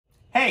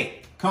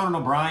Hey, Conan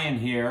O'Brien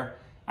here.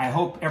 I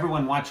hope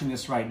everyone watching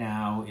this right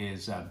now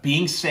is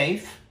being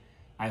safe.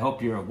 I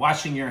hope you're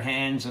washing your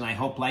hands, and I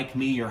hope, like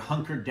me, you're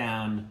hunkered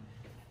down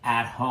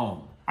at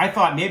home. I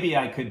thought maybe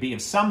I could be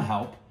of some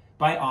help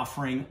by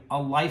offering a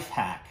life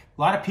hack.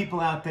 A lot of people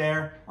out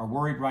there are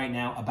worried right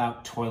now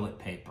about toilet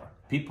paper.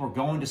 People are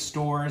going to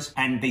stores,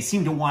 and they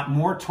seem to want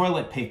more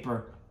toilet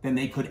paper than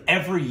they could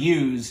ever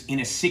use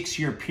in a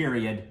 6-year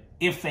period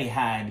if they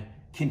had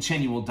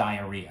continual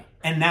diarrhea.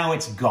 And now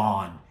it's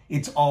gone.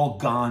 It's all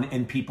gone,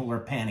 and people are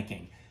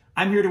panicking.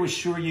 I'm here to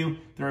assure you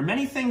there are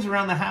many things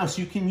around the house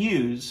you can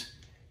use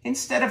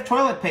instead of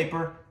toilet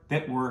paper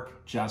that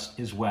work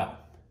just as well.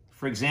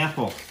 For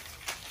example,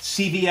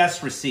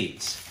 CVS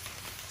receipts.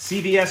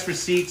 CVS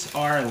receipts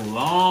are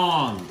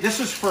long. This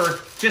was for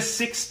just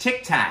 6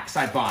 Tic Tacs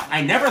I bought.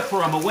 I never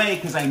throw them away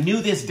because I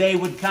knew this day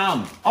would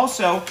come.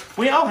 Also,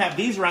 we all have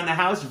these around the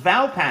house,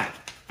 Valpak.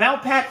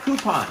 Valpak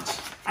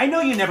coupons. I know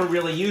you never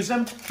really use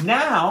them.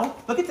 Now,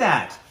 look at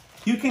that.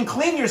 You can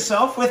clean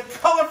yourself with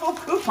colorful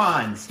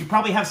coupons. You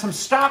probably have some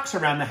stocks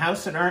around the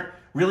house that aren't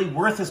really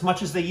worth as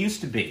much as they used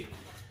to be.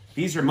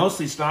 These are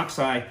mostly stocks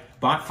I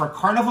bought for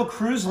Carnival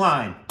Cruise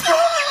Line.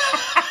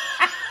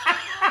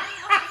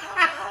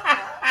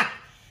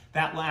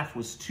 That laugh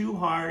was too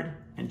hard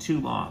and too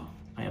long.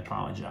 I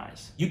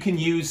apologize. You can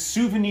use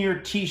souvenir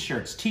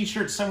t-shirts.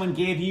 T-shirts someone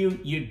gave you,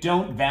 you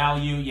don't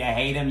value, you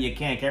hate them, you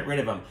can't get rid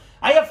of them.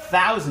 I have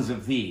thousands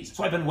of these,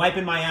 so I've been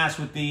wiping my ass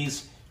with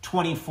these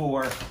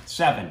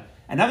 24/7.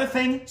 Another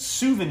thing,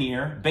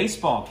 souvenir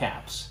baseball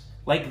caps,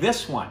 like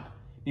this one.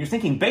 You're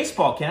thinking,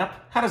 baseball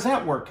cap? How does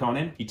that work,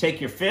 Conan? You take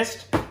your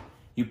fist,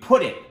 you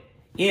put it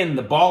in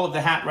the ball of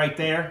the hat right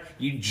there,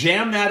 you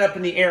jam that up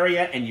in the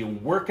area, and you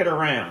work it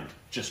around.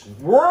 Just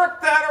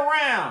work that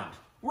around.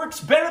 Works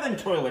better than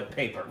toilet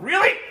paper.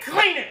 Really?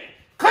 Clean it.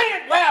 Clean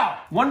it well.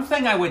 One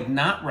thing I would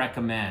not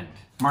recommend,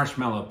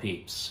 Marshmallow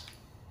Peeps.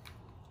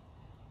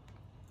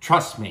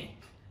 Trust me,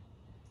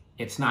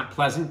 it's not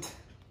pleasant,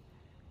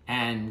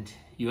 and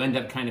you end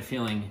up kind of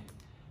feeling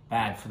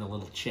bad for the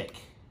little chick.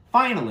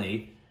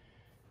 Finally,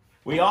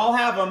 we all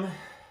have them,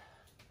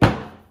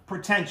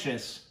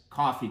 pretentious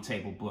coffee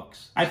table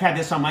books. I've had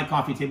this on my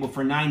coffee table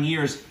for 9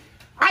 years.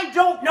 I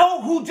don't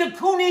know who de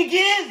Kooning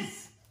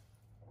is.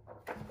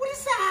 What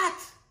is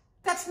that?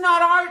 That's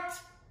not art.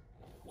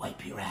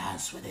 Wipe your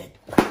ass with it.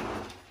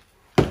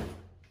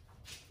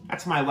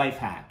 That's my life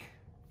hack.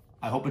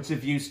 I hope it's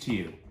of use to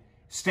you.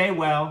 Stay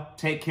well,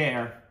 take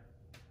care.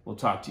 We'll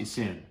talk to you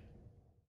soon.